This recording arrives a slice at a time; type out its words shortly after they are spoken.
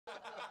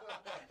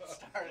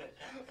Darn it.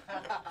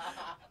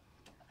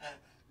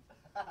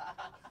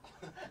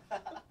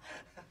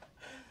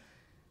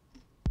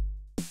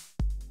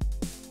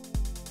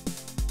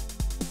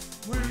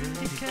 We're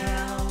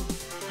DeKalb,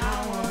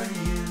 how are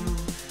you?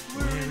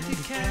 We're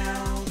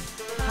DeKalb,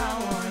 how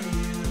are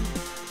you?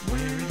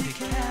 We're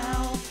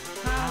DeKalb,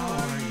 how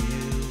are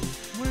you?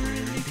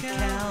 We're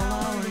DeKalb,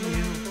 how are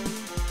you?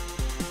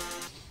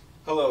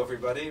 Hello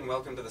everybody, and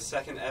welcome to the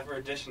second ever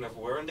edition of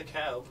We're in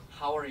DeKalb.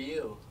 How are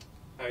you?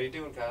 How are you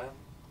doing, Kyle?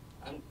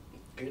 I'm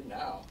good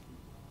now.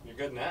 You're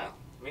good now.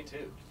 Me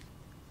too.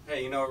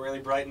 Hey, you know what really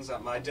brightens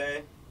up my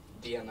day?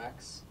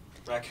 DMX?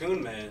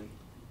 Raccoon Man.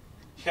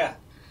 Yeah,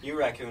 you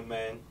Raccoon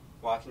Man.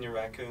 Walking your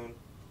raccoon.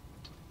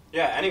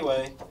 Yeah,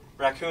 anyway,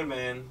 Raccoon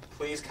Man,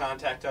 please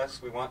contact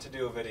us. We want to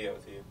do a video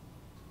with you.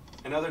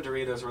 In other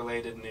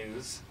Doritos-related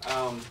news,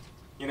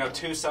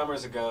 2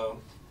 summers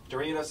ago,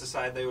 Doritos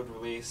decided they would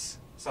release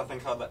something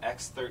called the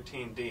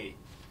X13D,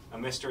 a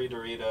mystery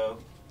Dorito.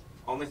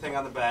 Only thing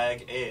on the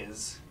bag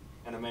is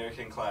an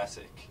American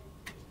classic.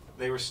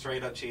 They were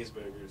straight-up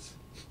cheeseburgers.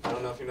 I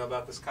don't know if you know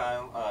about this,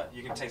 Kyle.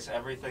 You can taste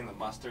everything: the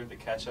mustard, the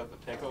ketchup, the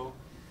pickle.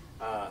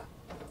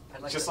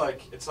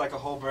 It's like a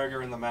whole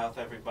burger in the mouth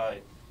every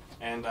bite.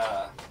 And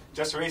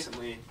just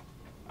recently,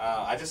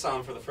 I just saw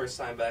them for the first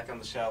time back on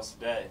the shelves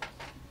today.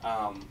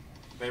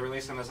 They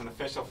released them as an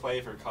official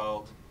flavor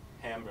called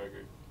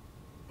hamburger.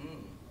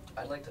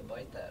 I'd like to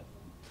bite that.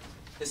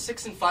 The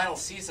 6th and final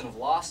season of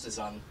Lost is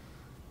on.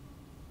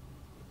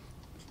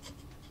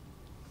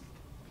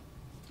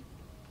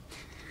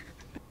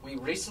 We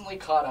recently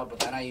caught up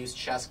with NIU's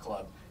chess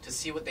club to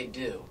see what they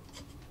do.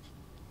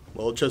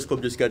 Well, Chess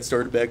Club just got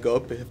started back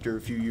up after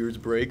a few years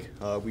break.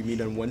 We meet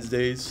on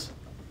Wednesdays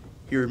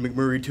here at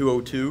McMurray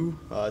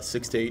 202,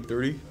 6 to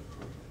 8:30.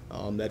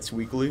 That's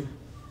weekly.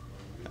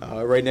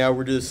 Right now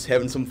we're just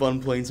having some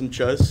fun playing some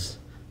chess.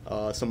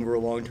 Some of our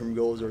long-term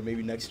goals are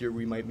maybe next year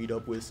we might meet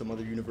up with some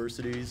other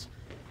universities,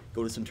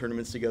 go to some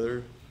tournaments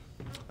together,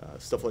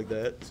 stuff like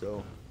that.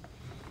 So,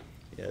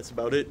 yeah, that's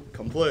about it.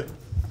 Come play.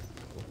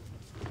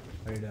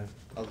 How you doing?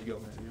 How's it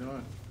going? How you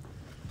doing?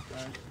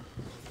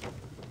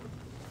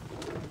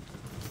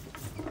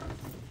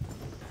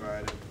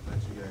 Friday, that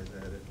you guys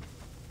had it.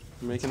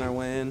 We're making our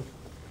way in.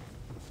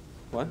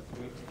 What?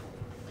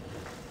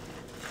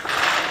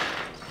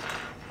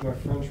 My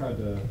friend tried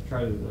to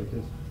like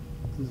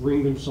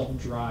wringed himself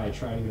dry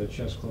trying to get a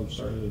chess club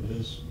started at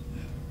his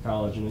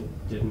college, and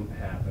it didn't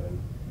happen.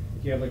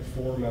 He had like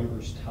 4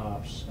 members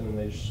tops, and then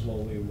they just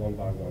slowly, one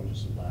by one,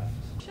 just left.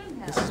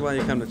 This is why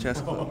you come to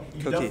chess club.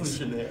 You Cookies.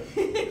 definitely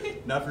shouldn't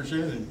have. Not for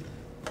sure. Do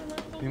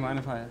you mind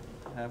if I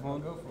have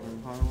one? Go for it. Or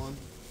borrow one?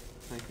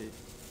 Thank you.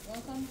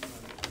 Welcome.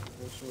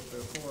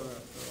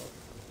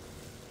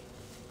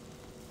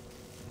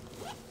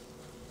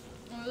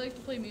 I like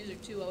to play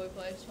music too while we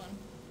play. It's fun.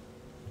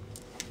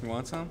 You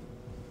want some?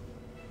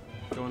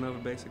 Going over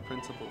basic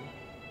principle.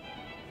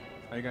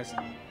 Are you guys?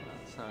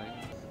 Sorry.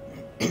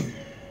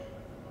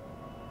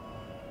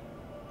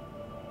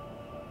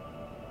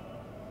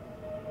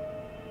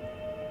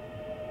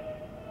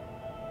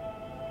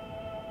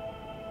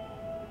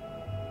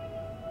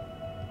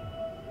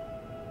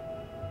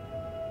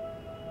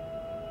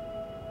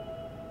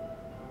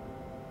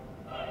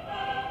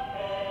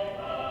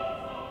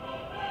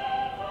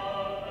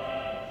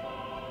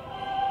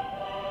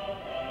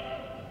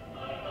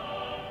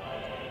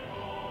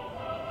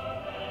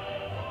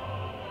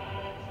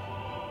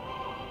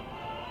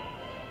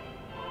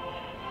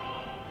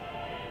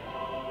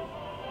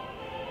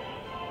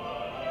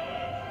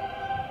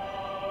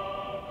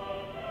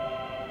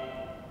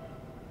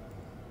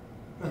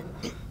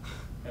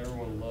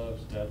 Everyone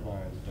loves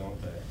deadlines,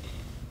 don't they?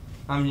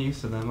 I'm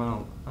used to them.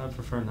 I'd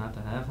prefer not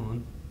to have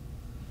one.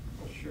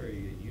 Well, sure,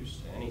 you get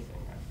used to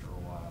anything after a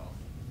while.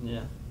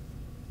 Yeah.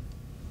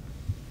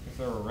 If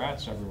there were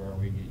rats everywhere,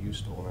 we'd get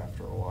used to them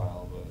after a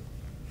while, but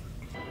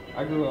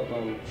I grew up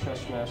on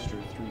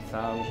Chessmaster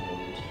 3000.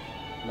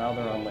 Now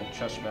they're on like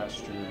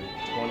Chessmaster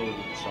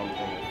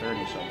 20-something or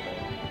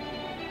 30-something.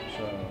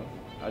 So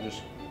I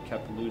just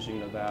kept losing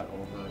to that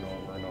over and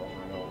over and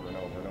over and over and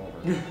over and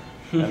over.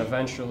 And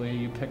eventually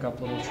you pick up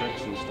little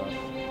tricks and stuff.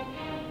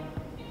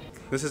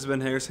 This has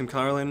been Harrison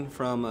Carlin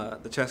from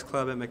the Chess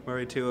Club at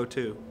McMurray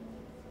 202.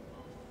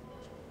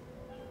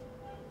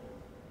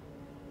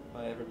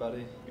 Bye,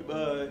 everybody.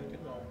 Goodbye.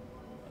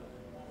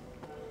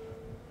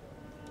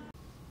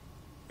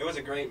 It was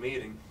a great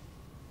meeting.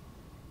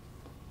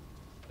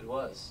 It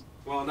was.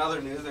 Well, in other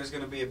news, there's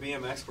going to be a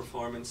BMX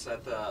performance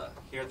at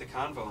here at the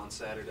Convo on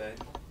Saturday.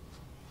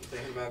 You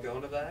thinking about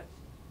going to that?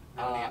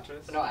 Have any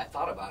interest? No, I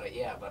thought about it,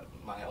 yeah, but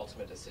my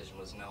ultimate decision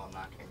was no, I'm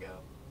not going to go.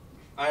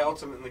 I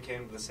ultimately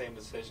came to the same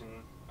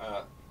decision.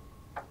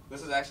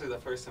 This is actually the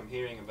first time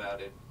hearing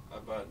about it,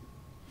 but...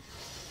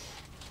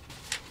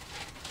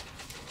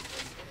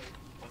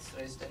 What's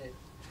today's date?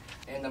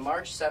 In the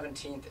March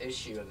 17th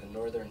issue of the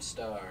Northern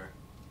Star,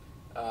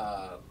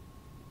 a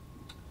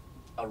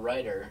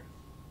writer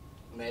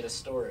made a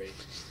story.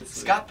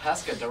 Scott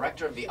Pesca,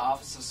 director of the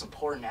Office of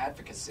Support and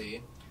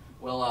Advocacy,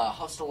 will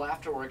host a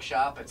laughter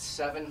workshop at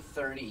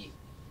 7:30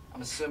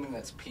 I'm assuming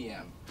that's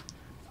PM.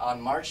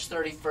 On March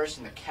 31st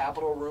in the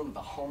Capitol Room of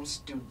the Home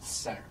Student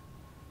Center.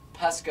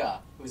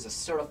 Pesca, who's a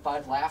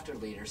certified laughter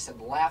leader, said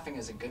laughing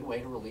is a good way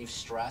to relieve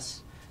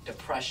stress,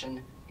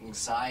 depression,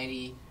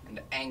 anxiety,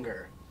 and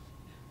anger.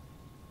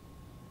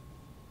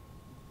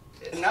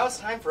 And now it's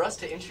time for us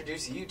to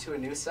introduce you to a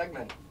new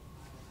segment.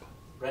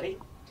 Ready?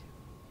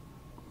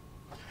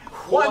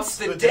 What's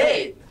the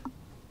date?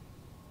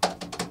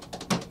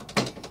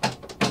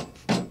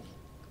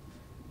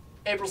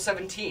 April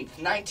 17th,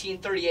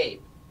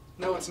 1938.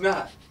 No, it's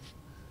not.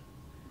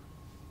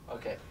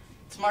 Okay.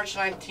 It's March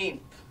 19th,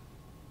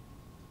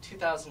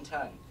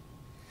 2010.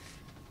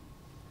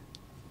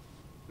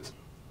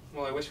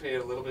 Well, I wish we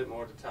had a little bit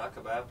more to talk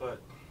about,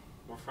 but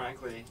we're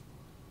frankly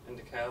in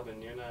DeKalb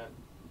and you're not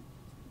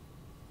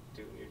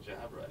doing your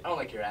job right. I don't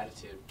like your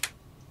attitude.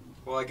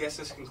 Well, I guess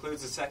this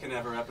concludes the second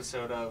ever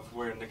episode of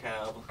We're in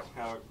DeKalb.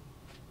 I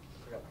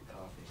forgot my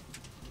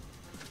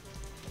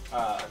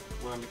coffee.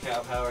 We're in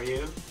DeKalb. How are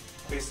you?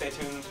 Please stay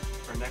tuned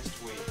for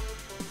next week.